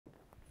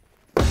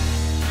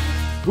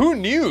Who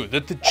knew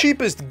that the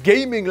cheapest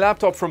gaming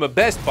laptop from a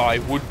Best Buy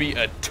would be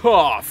a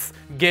tough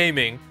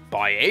gaming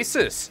by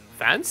Asus?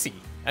 Fancy.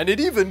 And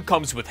it even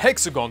comes with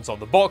hexagons on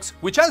the box,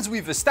 which as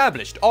we've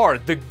established are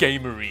the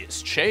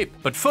gameriest shape.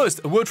 But first,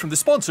 a word from the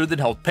sponsor that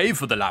helped pay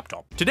for the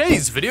laptop.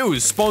 Today's video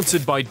is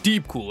sponsored by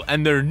Deepcool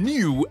and their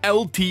new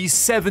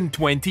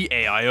LT720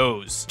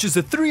 AIOs, which is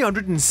a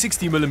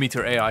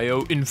 360mm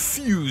AIO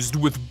infused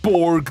with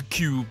Borg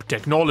Cube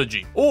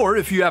technology. Or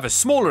if you have a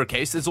smaller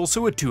case, there's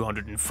also a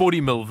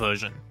 240mm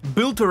version.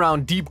 Built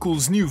around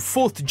Deepcool's new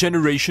 4th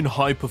generation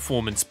high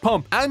performance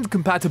pump and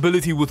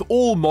compatibility with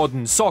all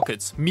modern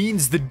sockets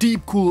means the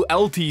Deepcool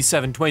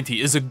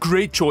LT720 is a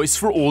great choice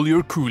for all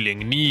your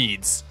cooling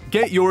needs.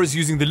 Get yours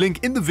using the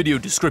link in the video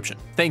description.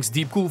 Thanks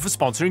Deepcool for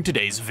sponsoring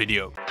today's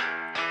video.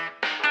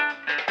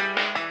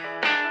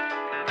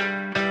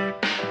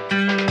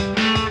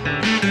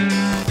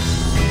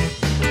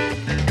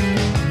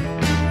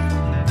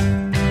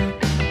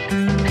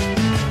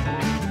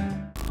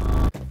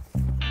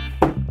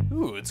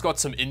 Ooh, it's got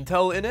some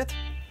Intel in it.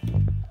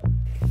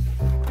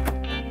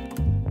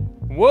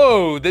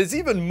 Whoa, there's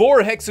even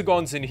more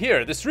hexagons in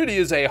here. This really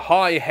is a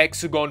high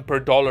hexagon per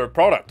dollar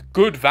product.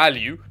 Good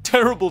value.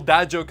 Terrible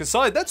dad joke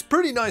aside, that's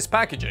pretty nice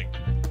packaging.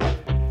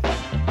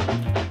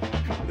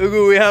 Look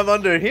what we have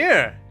under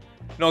here.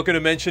 Not gonna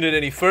mention it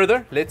any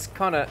further. Let's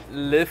kind of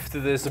lift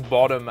this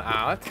bottom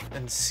out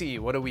and see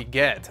what do we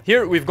get.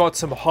 Here we've got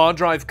some hard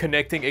drive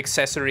connecting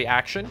accessory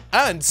action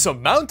and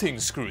some mounting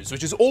screws,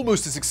 which is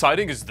almost as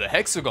exciting as the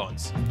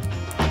hexagons.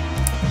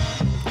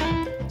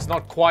 It's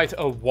not quite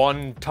a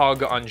one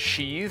tug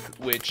unsheath,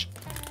 which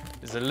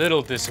is a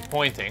little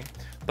disappointing.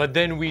 But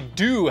then we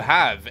do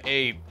have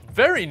a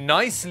very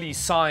nicely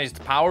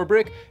sized power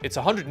brick. It's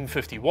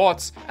 150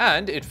 watts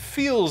and it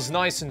feels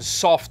nice and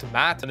soft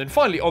matte. And then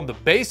finally on the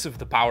base of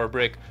the power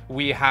brick,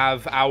 we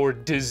have our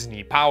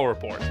Disney power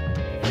port.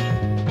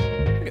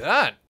 Look at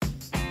that.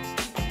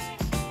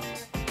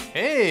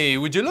 Hey,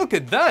 would you look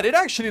at that? It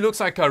actually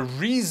looks like a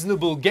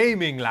reasonable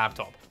gaming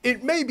laptop.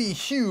 It may be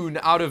hewn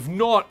out of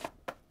not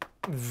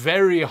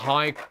very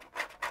high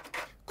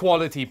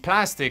quality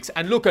plastics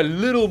and look a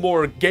little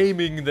more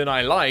gaming than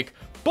I like,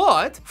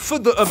 but for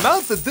the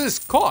amount that this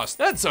costs,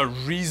 that's a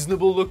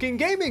reasonable looking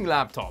gaming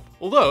laptop.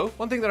 Although,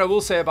 one thing that I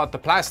will say about the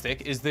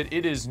plastic is that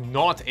it is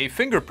not a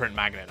fingerprint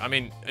magnet. I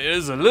mean, it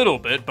is a little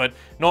bit, but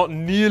not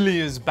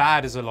nearly as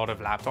bad as a lot of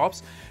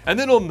laptops. And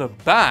then on the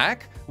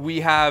back,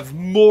 we have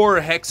more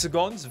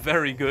hexagons,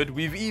 very good.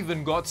 We've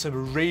even got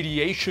some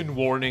radiation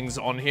warnings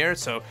on here,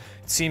 so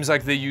it seems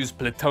like they use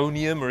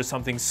plutonium or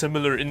something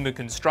similar in the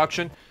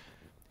construction.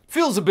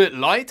 Feels a bit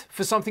light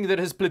for something that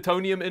has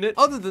plutonium in it.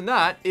 Other than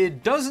that,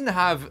 it doesn't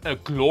have a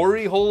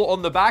glory hole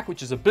on the back,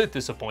 which is a bit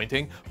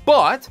disappointing,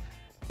 but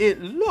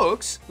it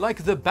looks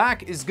like the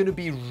back is going to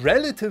be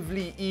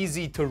relatively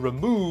easy to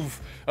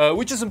remove,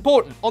 which is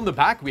important. On the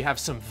back, we have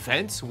some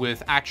vents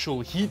with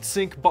actual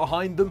heatsink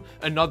behind them,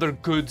 another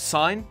good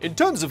sign. In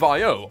terms of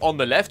I/O, on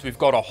the left, we've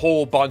got a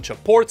whole bunch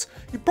of ports.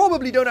 You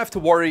probably don't have to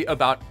worry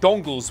about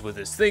dongles with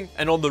this thing.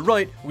 And on the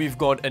right, we've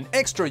got an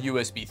extra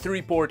USB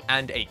 3 port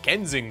and a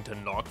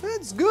Kensington lock.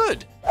 That's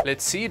good.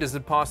 Let's see, does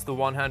it pass the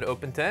one-hand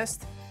open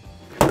test?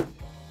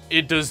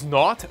 It does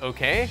not,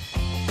 okay.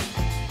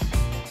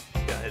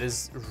 It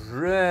is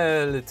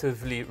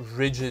relatively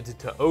rigid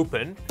to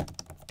open.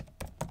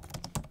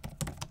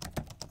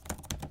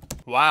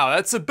 Wow,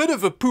 that's a bit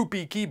of a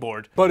poopy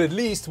keyboard. But at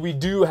least we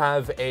do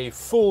have a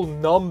full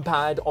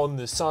numpad on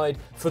the side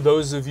for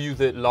those of you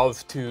that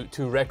love to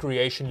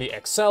recreationally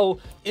excel.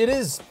 It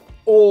is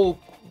all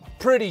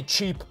pretty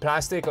cheap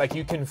plastic, like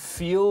you can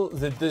feel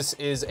that this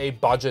is a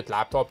budget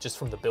laptop just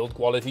from the build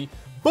quality.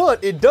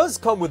 But it does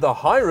come with a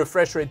high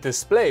refresh rate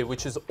display,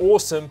 which is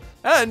awesome,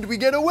 and we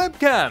get a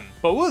webcam.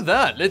 But with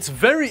that, let's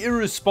very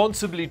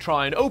irresponsibly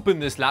try and open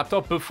this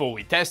laptop before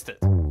we test it.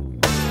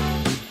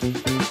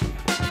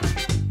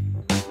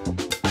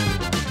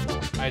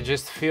 I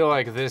just feel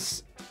like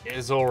this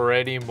is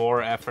already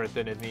more effort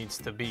than it needs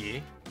to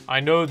be. I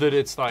know that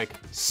it's like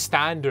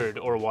standard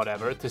or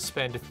whatever to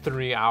spend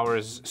 3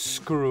 hours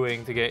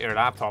screwing to get your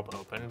laptop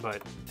open, but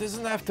it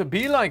doesn't have to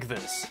be like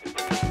this.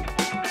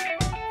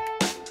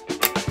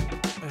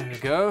 There we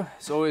go.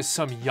 There's always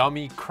some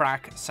yummy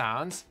crack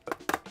sounds.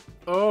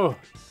 Oh,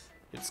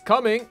 it's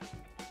coming.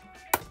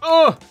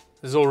 Oh,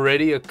 there's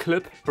already a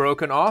clip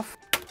broken off.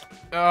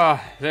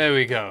 Ah, there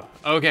we go.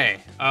 Okay,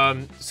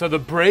 so the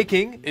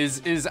breaking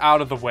is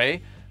out of the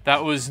way.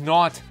 That was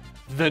not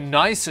the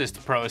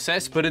nicest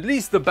process, but at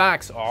least the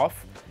back's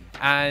off.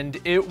 And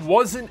it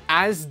wasn't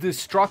as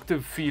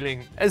destructive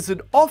feeling as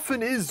it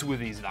often is with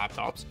these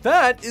laptops.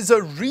 That is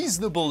a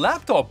reasonable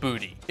laptop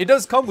booty. It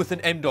does come with an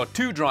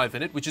M.2 drive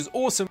in it, which is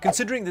awesome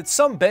considering that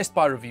some Best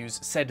Buy reviews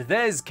said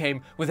theirs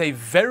came with a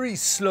very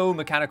slow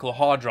mechanical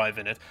hard drive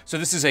in it. So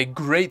this is a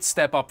great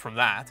step up from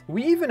that.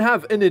 We even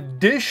have an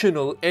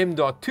additional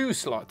M.2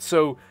 slot.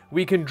 So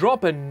we can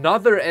drop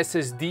another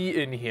SSD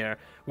in here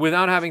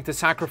without having to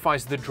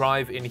sacrifice the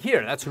drive in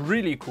here. That's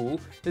really cool.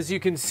 As you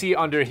can see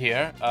under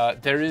here,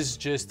 there is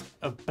just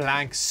a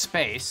blank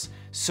space.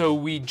 So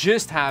we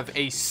just have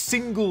a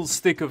single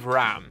stick of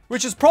RAM,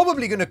 which is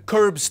probably gonna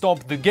curb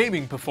stomp the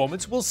gaming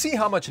performance. We'll see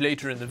how much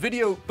later in the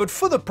video, but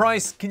for the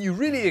price, can you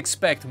really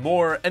expect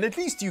more? And at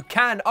least you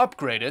can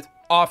upgrade it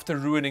after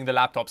ruining the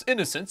laptop's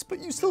innocence, but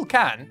you still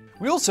can.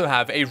 We also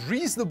have a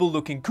reasonable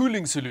looking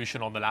cooling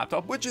solution on the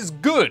laptop, which is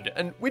good.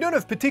 And we don't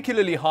have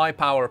particularly high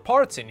power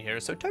parts in here,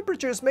 so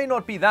temperatures may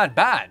not be that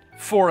bad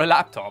for a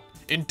laptop.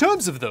 In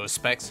terms of those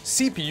specs,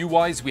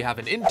 CPU-wise, we have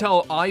an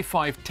Intel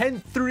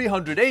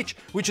i5-10300H,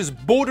 which is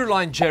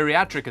borderline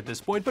geriatric at this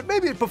point, but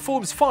maybe it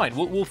performs fine.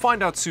 We'll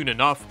find out soon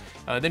enough.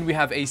 Then we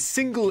have a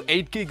single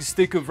 8GB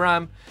stick of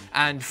RAM.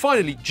 And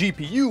finally,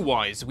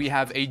 GPU-wise, we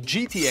have a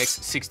GTX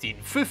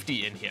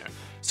 1650 in here.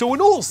 So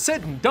when all's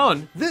said and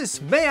done, this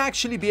may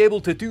actually be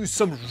able to do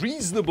some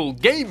reasonable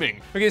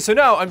gaming. Okay, so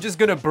now I'm just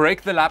gonna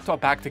break the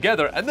laptop back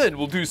together and then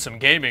we'll do some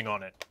gaming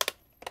on it.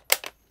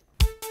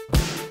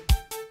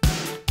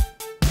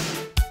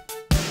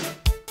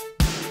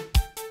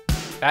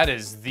 That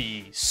is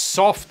the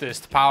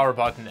softest power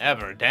button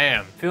ever,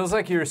 damn. Feels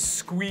like you're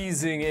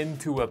squeezing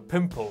into a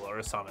pimple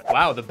or something.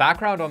 Wow, the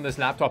background on this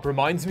laptop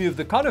reminds me of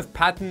the kind of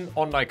pattern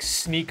on like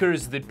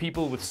sneakers that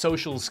people with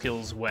social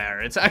skills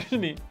wear. It's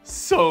actually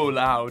so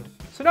loud.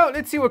 So now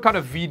let's see what kind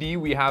of VD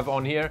we have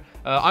on here.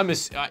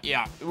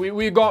 Yeah,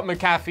 we got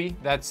McAfee.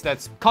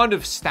 That's kind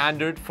of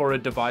standard for a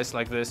device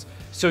like this.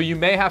 So you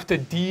may have to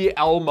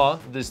de-Elma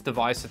this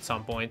device at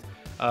some point.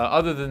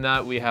 Other than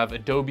that, we have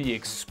Adobe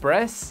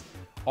Express,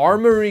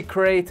 Armory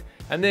Crate,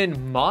 and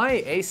then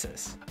my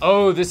Asus.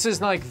 Oh, this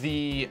is like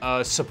the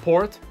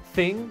support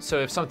thing. So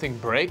if something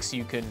breaks,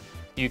 you can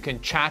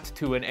chat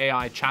to an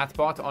AI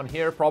chatbot on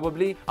here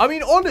probably. I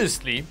mean,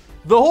 honestly,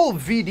 the whole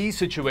VD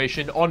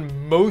situation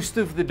on most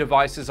of the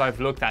devices I've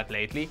looked at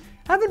lately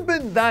haven't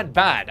been that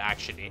bad,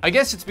 actually. I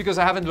guess it's because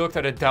I haven't looked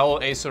at a Dell,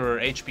 Acer,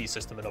 or HP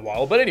system in a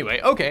while, but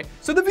anyway, okay.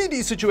 So the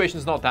VD situation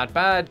is not that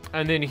bad.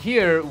 And then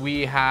here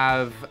we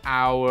have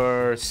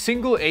our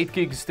single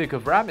 8GB stick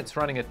of RAM. It's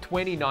running at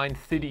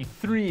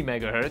 2933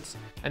 megahertz.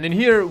 And then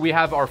here we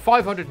have our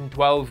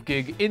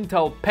 512GB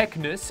Intel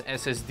Pecnus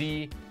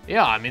SSD.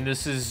 Yeah, I mean,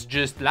 this is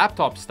just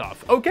laptop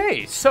stuff.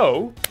 Okay,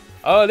 so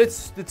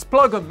let's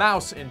plug a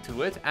mouse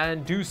into it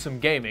and do some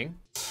gaming.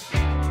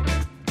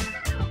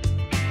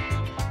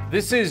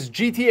 This is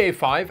GTA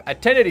 5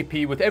 at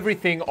 1080p with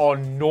everything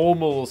on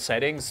normal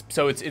settings.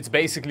 So it's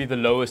basically the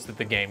lowest that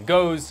the game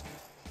goes.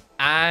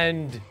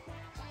 And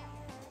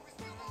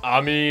I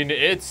mean,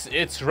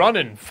 it's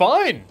running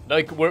fine.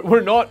 Like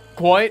we're not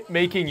quite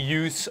making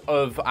use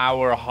of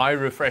our high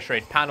refresh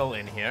rate panel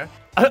in here.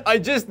 I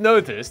just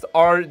noticed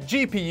our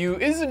GPU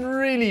isn't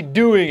really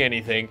doing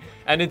anything,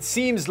 and it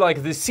seems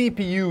like the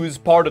CPU is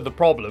part of the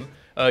problem.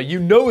 You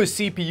know a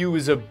CPU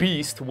is a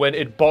beast when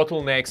it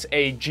bottlenecks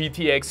a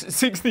GTX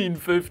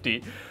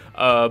 1650,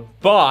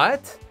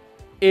 but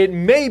it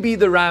may be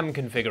the RAM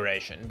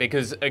configuration,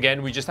 because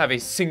again, we just have a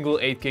single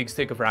 8GB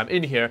stick of RAM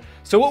in here.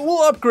 So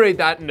we'll upgrade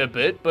that in a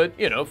bit, but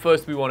you know,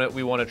 first we want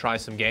to try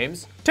some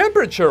games.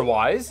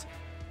 Temperature-wise,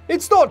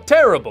 it's not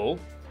terrible.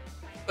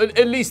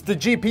 At least the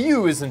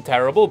GPU isn't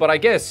terrible, but I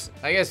guess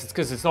it's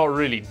because it's not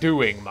really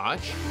doing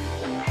much.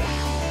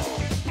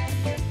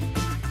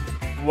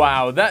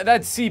 Wow, that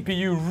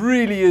CPU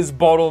really is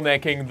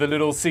bottlenecking the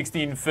little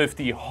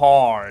 1650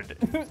 hard.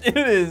 It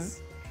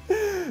is.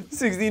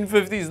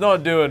 1650 is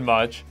not doing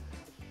much,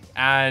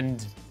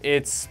 and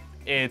it's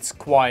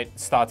quite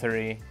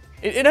stuttery.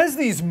 It has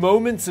these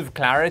moments of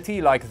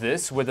clarity like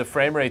this, where the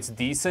frame rate's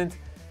decent,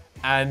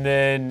 and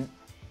then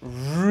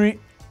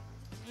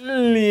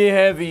really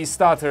heavy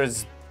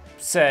stutters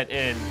set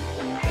in.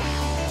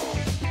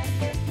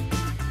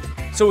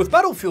 So with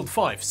Battlefield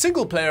 5,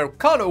 single player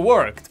kinda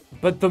worked,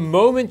 but the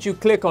moment you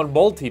click on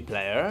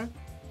multiplayer,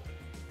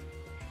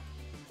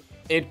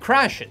 it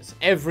crashes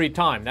every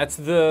time. That's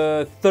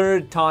the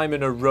third time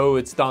in a row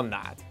it's done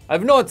that.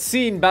 I've not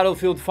seen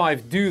Battlefield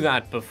 5 do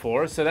that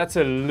before, so that's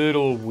a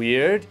little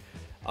weird.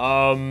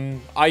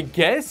 I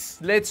guess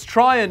let's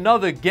try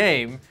another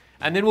game,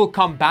 and then we'll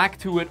come back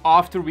to it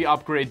after we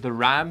upgrade the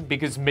RAM,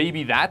 because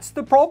maybe that's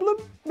the problem?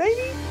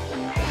 Maybe?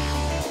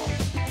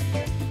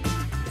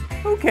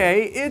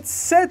 Okay, it's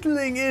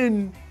settling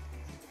in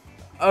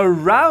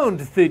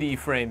around 30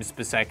 frames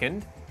per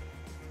second.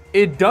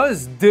 It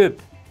does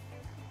dip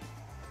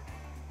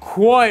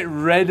quite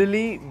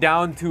readily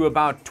down to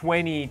about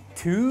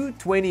 22,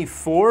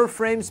 24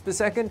 frames per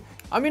second.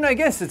 I mean, I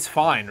guess it's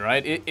fine,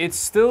 right? It's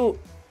still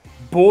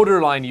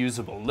borderline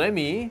usable. Let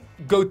me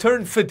go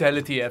turn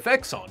Fidelity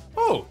FX on.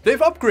 Oh, they've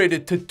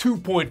upgraded to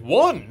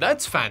 2.1.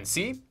 That's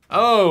fancy.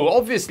 Oh,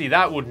 obviously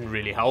that wouldn't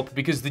really help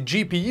because the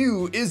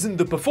GPU isn't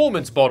the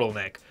performance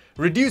bottleneck.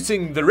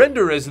 Reducing the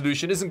render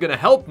resolution isn't going to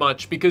help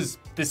much because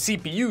the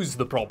CPU's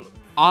the problem.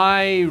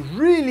 I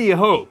really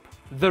hope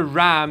the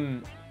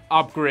RAM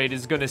upgrade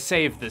is going to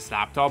save this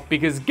laptop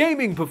because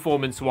gaming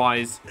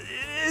performance-wise,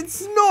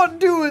 it's not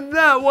doing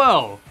that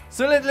well.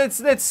 So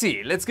let's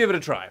see. Let's give it a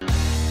try.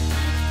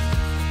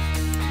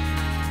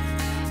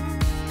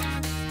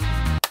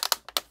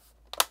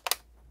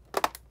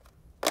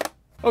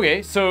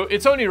 Okay, so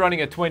it's only running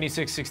at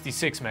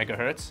 2666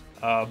 megahertz,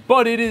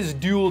 but it is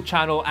dual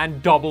channel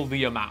and double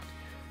the amount.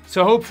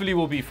 So hopefully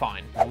we'll be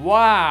fine.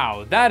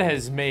 Wow, that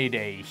has made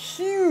a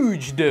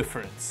huge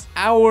difference.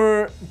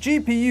 Our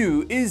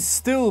GPU is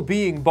still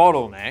being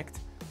bottlenecked,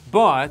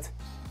 but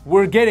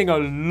we're getting a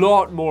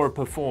lot more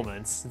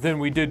performance than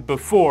we did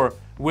before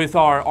with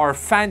our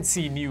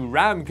fancy new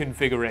RAM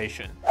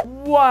configuration.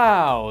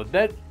 Wow,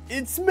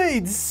 it's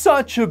made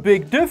such a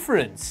big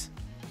difference.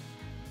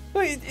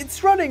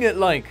 It's running at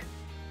like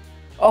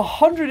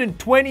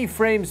 120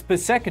 frames per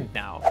second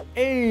now.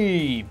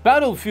 Hey,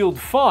 Battlefield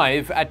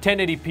 5 at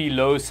 1080p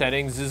low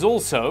settings is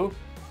also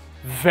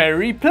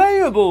very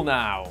playable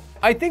now.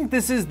 I think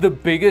this is the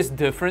biggest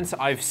difference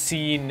I've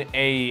seen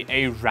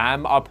a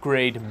RAM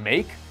upgrade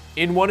make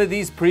in one of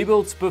these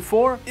pre-builds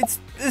before. It's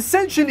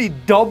essentially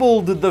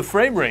doubled the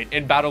frame rate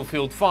in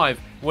Battlefield 5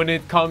 when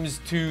it comes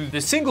to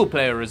the single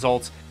player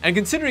results, and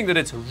considering that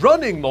it's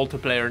running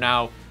multiplayer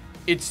now,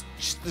 it's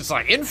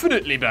like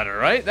infinitely better,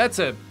 right? That's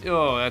a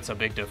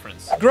big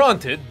difference.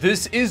 Granted,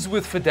 this is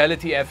with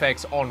Fidelity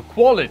FX on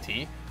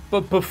quality,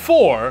 but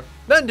before,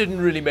 that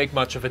didn't really make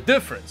much of a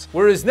difference.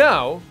 Whereas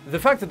now, the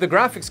fact that the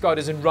graphics card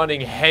isn't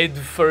running head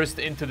first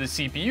into the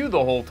CPU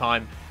the whole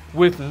time,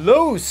 with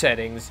low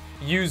settings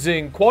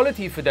using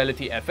quality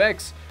Fidelity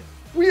FX,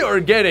 we are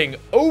getting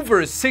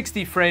over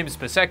 60 frames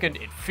per second.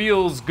 It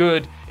feels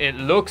good, it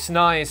looks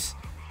nice.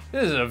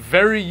 This is a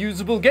very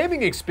usable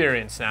gaming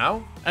experience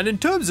now. And in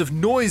terms of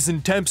noise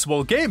and temps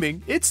while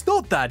gaming, it's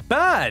not that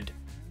bad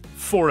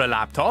for a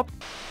laptop.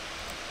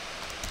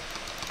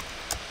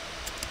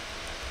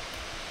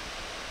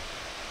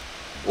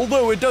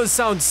 Although it does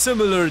sound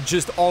similar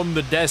just on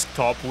the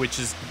desktop, which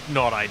is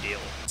not ideal.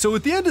 So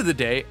at the end of the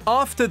day,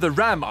 after the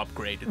RAM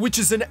upgrade, which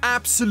is an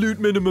absolute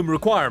minimum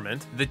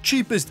requirement, the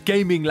cheapest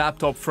gaming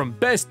laptop from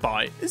Best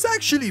Buy is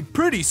actually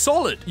pretty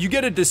solid. You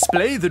get a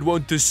display that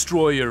won't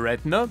destroy your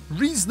retina,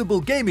 reasonable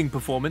gaming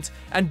performance,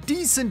 and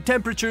decent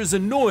temperatures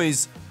and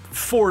noise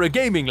for a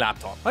gaming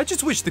laptop. I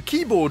just wish the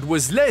keyboard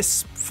was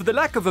less, for the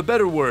lack of a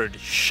better word,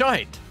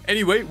 shite.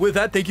 Anyway, with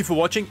that, thank you for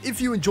watching.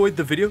 If you enjoyed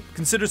the video,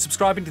 consider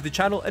subscribing to the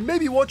channel and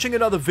maybe watching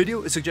another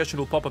video. A suggestion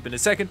will pop up in a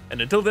second. And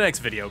until the next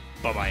video,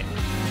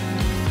 bye-bye.